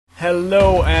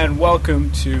Hello and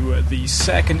welcome to the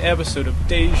second episode of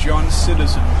Daejeon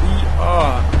Citizen. We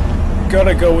are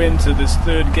gonna go into this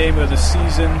third game of the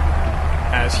season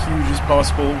as huge as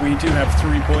possible. We do have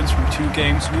 3 points from 2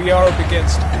 games. We are up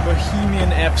against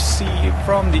Bohemian FC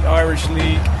from the Irish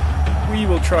League. We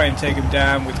will try and take him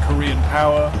down with Korean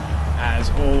power, as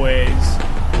always.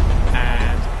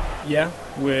 And yeah,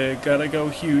 we're gonna go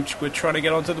huge. We're trying to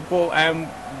get onto the ball and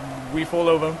we fall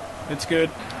over. It's good.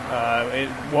 It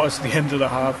was the end of the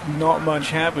half. Not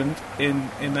much happened in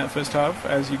that first half,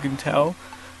 as you can tell.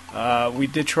 We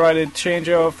did try to change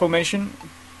our formation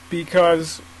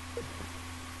because,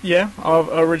 yeah, our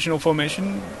original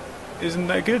formation isn't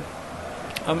that good.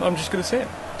 I'm just going to say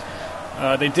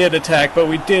it. They did attack, but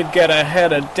we did get a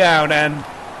header down, and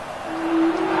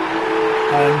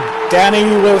Danny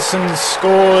Wilson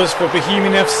scores for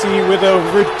Bohemian FC with a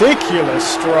ridiculous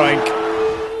strike.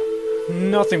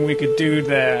 Nothing we could do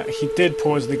there. He did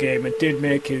pause the game and did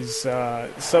make his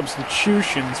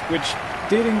substitutions, which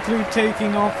did include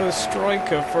taking off a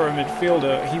striker for a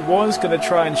midfielder. He was going to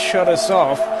try and shut us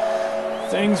off.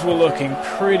 Things were looking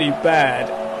pretty bad.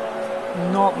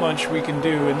 Not much we can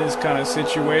do in this kind of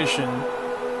situation.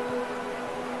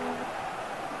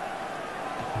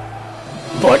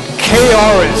 But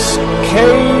Karis,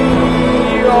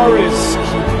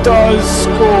 he does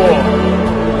score.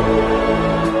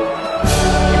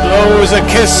 Blows a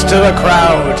kiss to the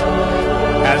crowd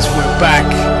as we're back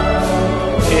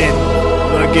in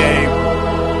the game.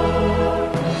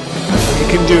 We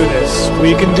can do this.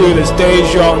 We can do this.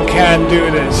 Daejeon can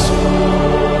do this.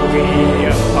 We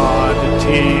are the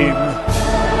team.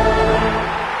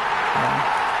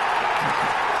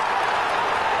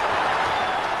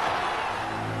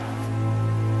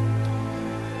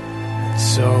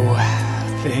 So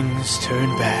things turn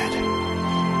bad.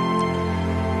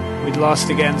 We'd lost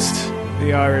against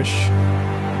the Irish,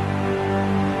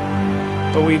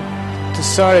 but we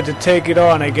decided to take it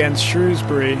on against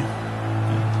Shrewsbury.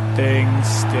 Things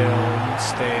still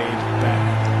stayed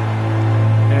bad.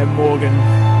 And Morgan,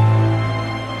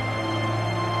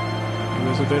 he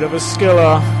was a bit of a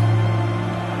skiller.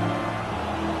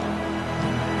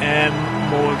 And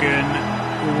Morgan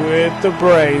with the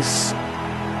brace.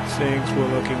 Things were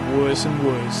looking worse and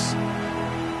worse.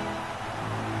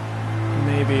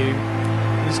 Maybe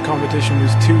this competition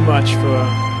was too much for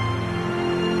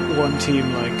one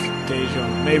team like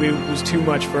Daejeon. Maybe it was too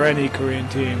much for any Korean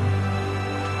team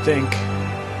to think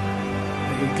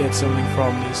they could get something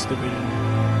from this division,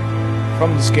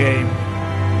 from this game.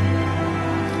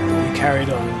 We carried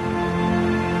on.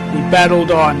 We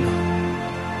battled on.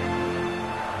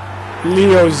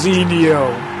 Leo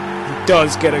Zinio, he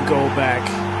does get a goal back.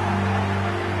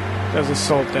 Does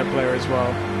assault that player as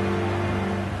well.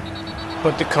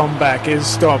 But the comeback is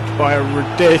stopped by a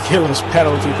ridiculous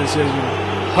penalty decision.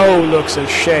 Ho looks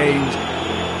ashamed.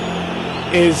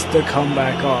 Is the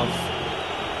comeback off?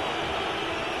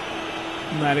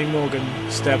 Matty Morgan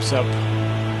steps up.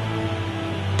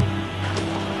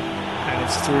 And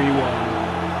it's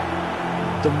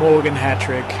 3-1. The Morgan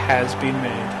hat-trick has been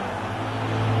made.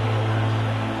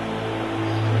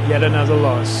 Yet another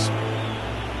loss.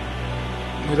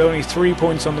 With only 3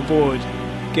 points on the board,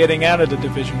 getting out of the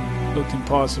division looked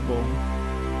impossible.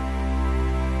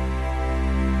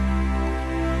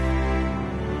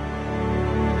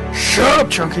 Shut up,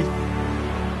 Chunky!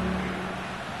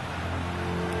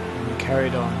 And we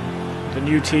carried on. The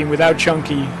new team without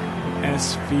Chunky,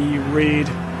 SV Reed,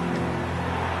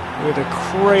 with a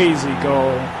crazy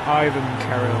goal, Ivan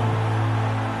Carroll.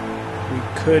 We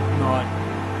could not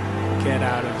get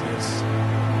out of this.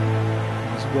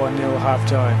 It was 1-0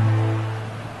 half-time.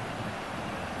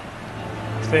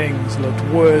 Things looked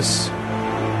worse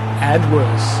and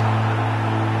worse.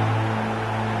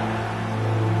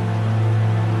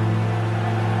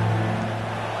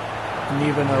 And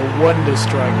even a wonder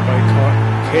strike by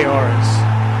Karis.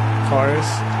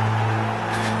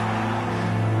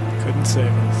 Couldn't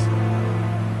save us.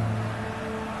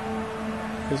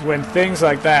 Because when things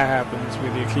like that happens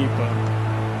with your keeper,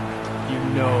 you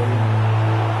know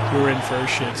you're in for a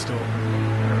shitstorm.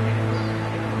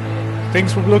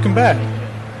 Things were looking bad.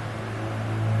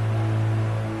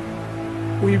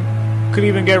 We could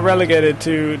even get relegated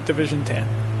to Division 10.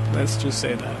 Let's just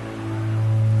say that.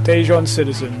 Daejeon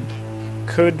Citizen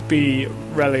could be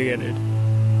relegated.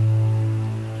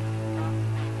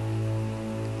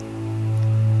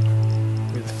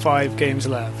 With 5 games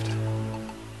left.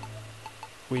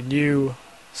 We knew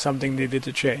something needed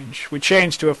to change. We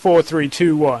changed to a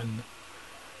 4-3-2-1.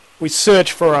 We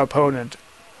searched for our opponent.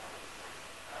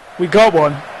 We got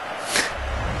one.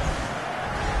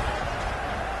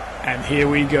 And here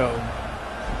we go.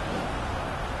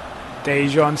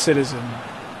 Daejeon Citizen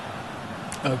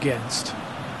against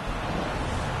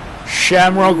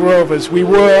Shamrock Rovers. We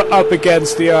were up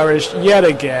against the Irish yet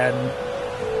again.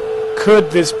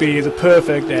 Could this be the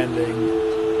perfect ending?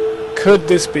 Could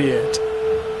this be it?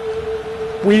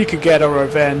 We could get our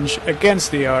revenge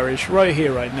against the Irish right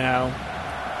here, right now.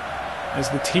 As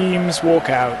the teams walk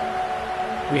out,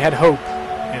 we had hope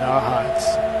in our hearts.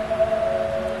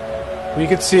 We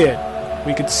could see it.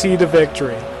 We could see the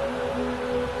victory.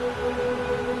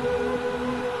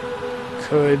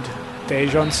 Could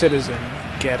Daejeon Citizen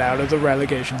get out of the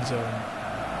relegation zone?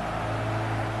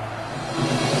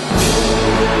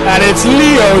 And it's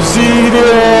Leo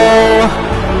Zito!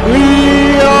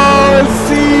 Leo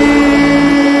Zito!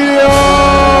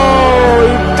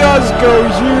 He does go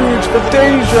huge for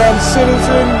Daejeon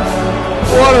Citizen.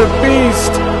 What a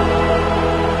beast!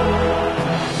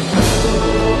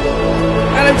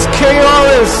 And it's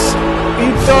KRS. He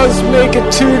does make it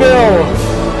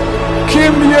 2-0.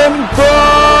 Kim Yen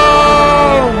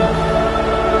Bom!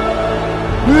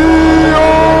 Leo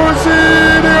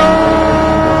Zito!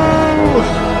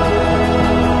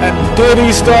 And did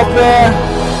he stop there?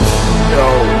 No.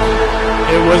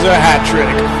 It was a hat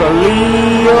trick for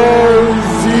Leo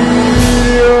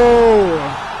Zito.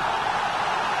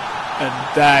 And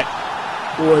that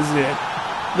was it.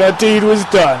 The deed was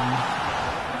done.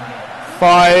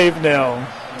 5-0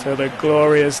 to the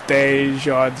glorious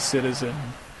Daejeon Citizen.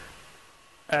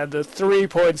 And the 3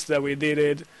 points that we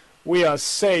needed, we are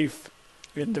safe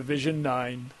in Division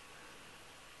 9.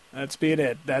 That's been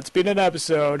it. That's been an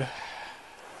episode.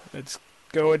 Let's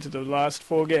go into the last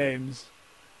 4 games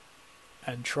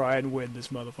and try and win this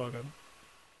motherfucker.